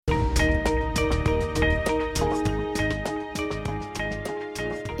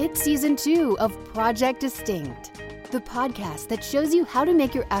It's Season 2 of Project Distinct, the podcast that shows you how to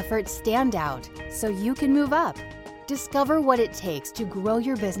make your efforts stand out so you can move up. Discover what it takes to grow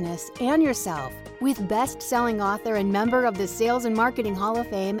your business and yourself with best-selling author and member of the Sales and Marketing Hall of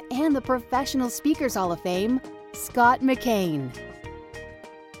Fame and the Professional Speakers Hall of Fame, Scott McKain.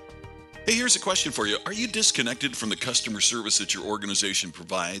 Hey, here's a question for you. Are you disconnected from the customer service that your organization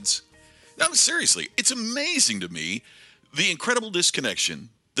provides? No, seriously, it's amazing to me the incredible disconnection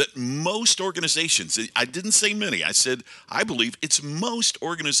that most organizations, I didn't say many, I said I believe it's most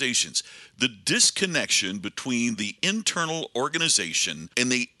organizations, the disconnection between the internal organization and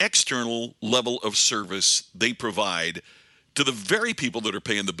the external level of service they provide to the very people that are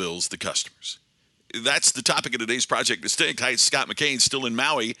paying the bills, the customers. That's the topic of today's Project Distinct. Hi, it's Scott McKain, still in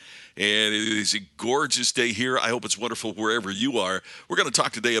Maui, and it is a gorgeous day here. I hope it's wonderful wherever you are. We're going to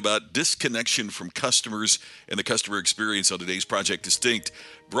talk today about disconnection from customers and the customer experience on today's Project Distinct,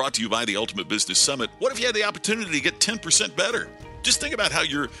 brought to you by the Ultimate Business Summit. What if you had the opportunity to get 10% better? Just think about how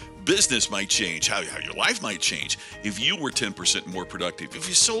your business might change, how your life might change if you were 10% more productive, if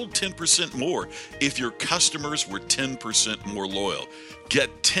you sold 10% more, if your customers were 10% more loyal.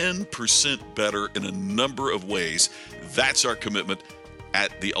 Get 10% better in a number of ways. That's our commitment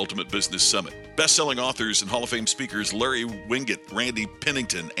at the Ultimate Business Summit. Best-selling authors and Hall of Fame speakers Larry Winget, Randy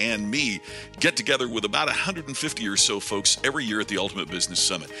Pennington, and me get together with about 150 or so folks every year at the Ultimate Business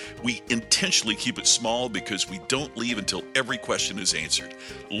Summit. We intentionally keep it small because we don't leave until every question is answered.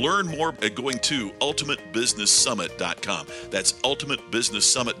 Learn more by going to ultimatebusinesssummit.com. That's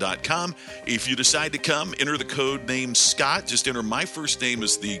ultimatebusinesssummit.com. If you decide to come, enter the code name Scott. Just enter my first name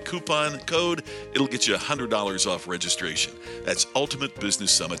as the coupon code. It'll get you $100 off registration. That's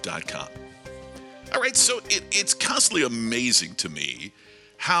ultimatebusinesssummit.com. All right, so it's constantly amazing to me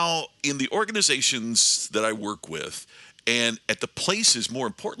how in the organizations that I work with and at the places, more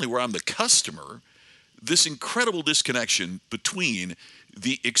importantly, where I'm the customer, this incredible disconnection between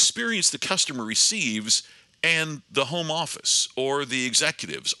the experience the customer receives and the home office or the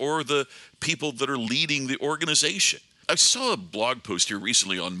executives or the people that are leading the organization. I saw a blog post here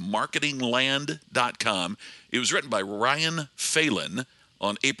recently on marketingland.com. It was written by Ryan Phelan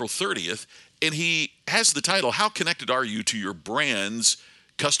on April 30th. And he has the title, How Connected Are You to Your Brand's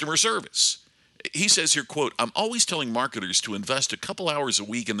Customer Service? He says here, quote, I'm always telling marketers to invest a couple hours a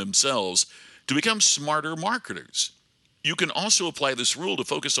week in themselves to become smarter marketers. You can also apply this rule to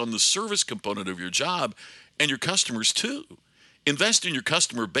focus on the service component of your job and your customers too. Invest in your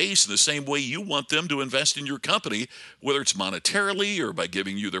customer base in the same way you want them to invest in your company, whether it's monetarily or by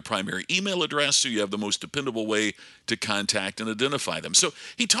giving you their primary email address so you have the most dependable way to contact and identify them. So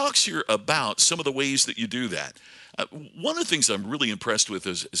he talks here about some of the ways that you do that. One of the things I'm really impressed with,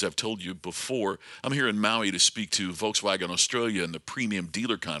 as I've told you before, I'm here in Maui to speak to Volkswagen Australia and the Premium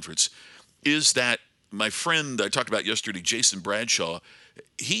Dealer Conference, is that my friend I talked about yesterday, Jason Bradshaw,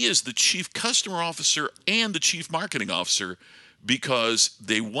 he is the Chief Customer Officer and the Chief Marketing Officer because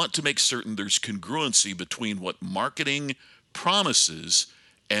they want to make certain there's congruency between what marketing promises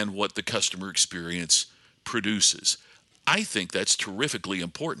and what the customer experience produces. I think that's terrifically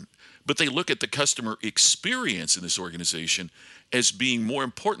important. But they look at the customer experience in this organization as being more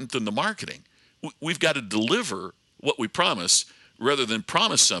important than the marketing. We've got to deliver what we promise rather than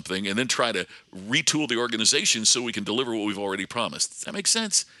promise something and then try to retool the organization so we can deliver what we've already promised. Does that make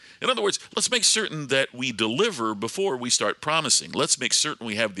sense? In other words, let's make certain that we deliver before we start promising. Let's make certain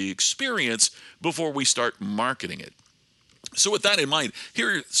we have the experience before we start marketing it. So with that in mind,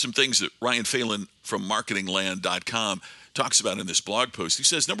 here are some things that Ryan Phelan from marketingland.com talks about in this blog post. He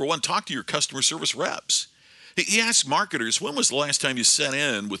says, number one, talk to your customer service reps. He asks marketers, when was the last time you sat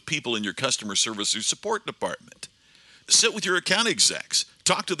in with people in your customer service or support department? Sit with your account execs.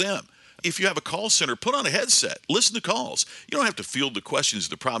 Talk to them. If you have a call center, put on a headset. Listen to calls. You don't have to field the questions,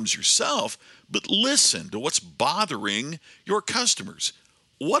 the problems yourself, but listen to what's bothering your customers.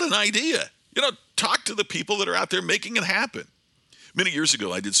 What an idea. Talk to the people that are out there making it happen. Many years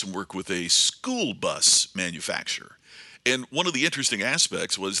ago, I did some work with a school bus manufacturer. And one of the interesting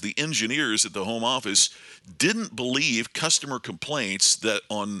aspects was the engineers at the home office didn't believe customer complaints that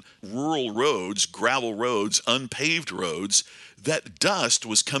on rural roads, gravel roads, unpaved roads, that dust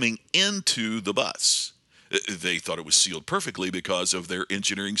was coming into the bus. They thought it was sealed perfectly because of their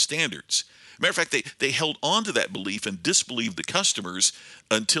engineering standards. Matter of fact, they held on to that belief and disbelieved the customers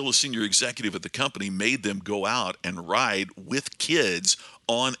until a senior executive at the company made them go out and ride with kids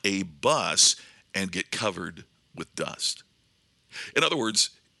on a bus and get covered with dust. In other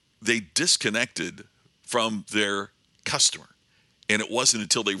words, they disconnected from their customer. And it wasn't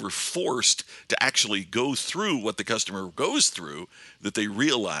until they were forced to actually go through what the customer goes through that they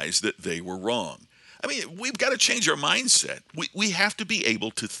realized that they were wrong. I mean, we've got to change our mindset. We have to be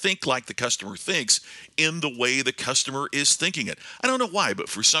able to think like the customer thinks in the way the customer is thinking it. I don't know why, but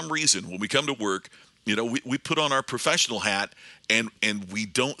for some reason, when we come to work, we put on our professional hat and we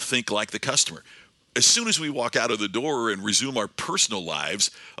don't think like the customer. As soon as we walk out of the door and resume our personal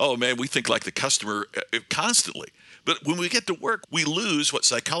lives, oh man, we think like the customer constantly. But when we get to work, we lose what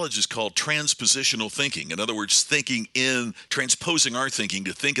psychologists call transpositional thinking. In other words, transposing our thinking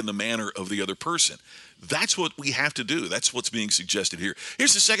to think in the manner of the other person. That's what we have to do. That's what's being suggested here.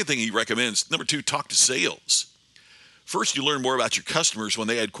 Here's the second thing he recommends. Number 2, talk to sales. First, you learn more about your customers when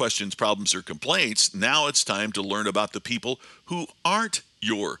they had questions, problems, or complaints. Now it's time to learn about the people who aren't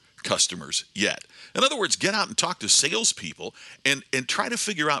your customers yet. In other words, get out and talk to salespeople and try to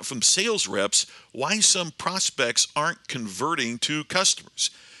figure out from sales reps why some prospects aren't converting to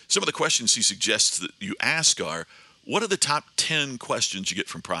customers. Some of the questions he suggests that you ask are, what are the top 10 questions you get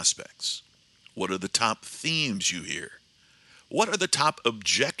from prospects? What are the top themes you hear? What are the top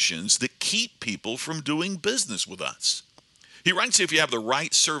objections that keep people from doing business with us? He writes, if you have the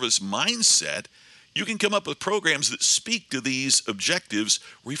right service mindset, you can come up with programs that speak to these objectives,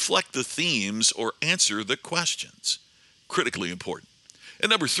 reflect the themes, or answer the questions. Critically important. And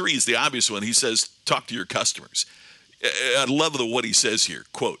number 3 is the obvious one. He says, talk to your customers. I love what he says here.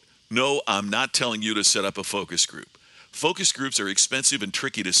 Quote, no, I'm not telling you to set up a focus group. Focus groups are expensive and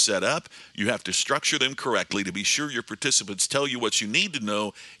tricky to set up. You have to structure them correctly to be sure your participants tell you what you need to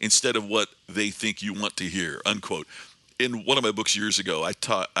know instead of what they think you want to hear, unquote. In one of my books years ago,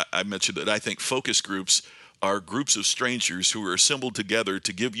 I mentioned that I think focus groups are groups of strangers who are assembled together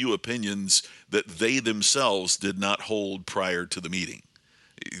to give you opinions that they themselves did not hold prior to the meeting.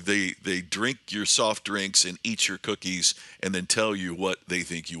 They drink your soft drinks and eat your cookies and then tell you what they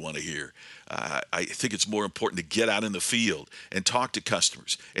think you want to hear. I think it's more important to get out in the field and talk to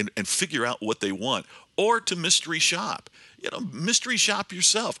customers and figure out what they want, or to mystery shop. Mystery shop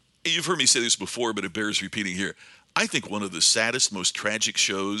yourself. You've heard me say this before, but it bears repeating here. I think one of the saddest, most tragic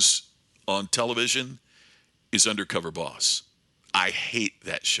shows on television is Undercover Boss. I hate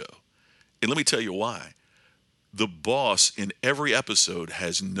that show. And let me tell you why. The boss in every episode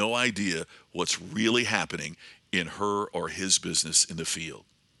has no idea what's really happening in her or his business in the field.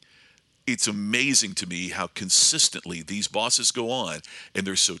 It's amazing to me how consistently these bosses go on, and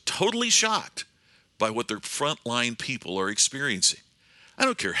they're so totally shocked by what their frontline people are experiencing. I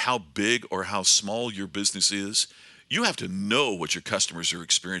don't care how big or how small your business is. You have to know what your customers are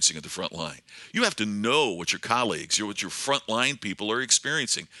experiencing at the front line. You have to know what your colleagues, what your frontline people are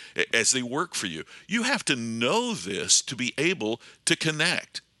experiencing as they work for you. You have to know this to be able to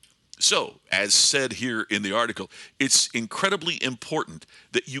connect. So, as said here in the article, it's incredibly important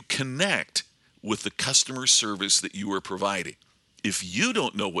that you connect with the customer service that you are providing. If you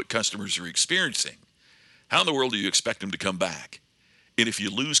don't know what customers are experiencing, how in the world do you expect them to come back? And if you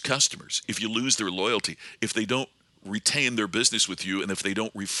lose customers, if you lose their loyalty, if they don't retain their business with you, and if they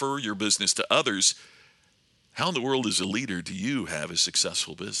don't refer your business to others, how in the world as a leader do you have a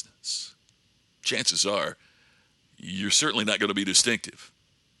successful business? Chances are you're certainly not going to be distinctive,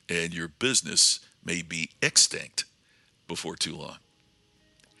 and your business may be extinct before too long.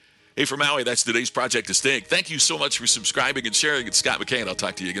 Hey, from Maui, that's today's Project Distinct. Thank you so much for subscribing and sharing. It's Scott McKain. I'll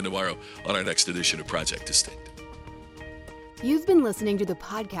talk to you again tomorrow on our next edition of Project Distinct. You've been listening to the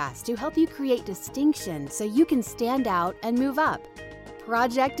podcast to help you create distinction so you can stand out and move up.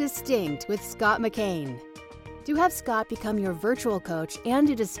 Project Distinct with Scott McKain. To have Scott become your virtual coach and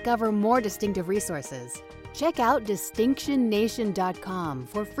to discover more distinctive resources, check out DistinctionNation.com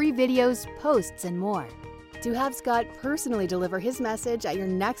for free videos, posts, and more. To have Scott personally deliver his message at your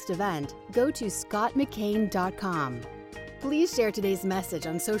next event, go to ScottMcKain.com. Please share today's message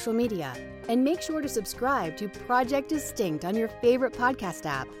on social media and make sure to subscribe to Project Distinct on your favorite podcast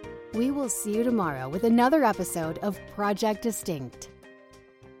app. We will see you tomorrow with another episode of Project Distinct.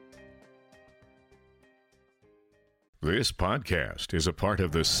 This podcast is a part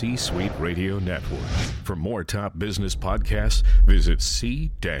of the C-Suite Radio Network. For more top business podcasts, visit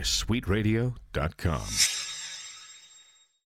c-suiteradio.com.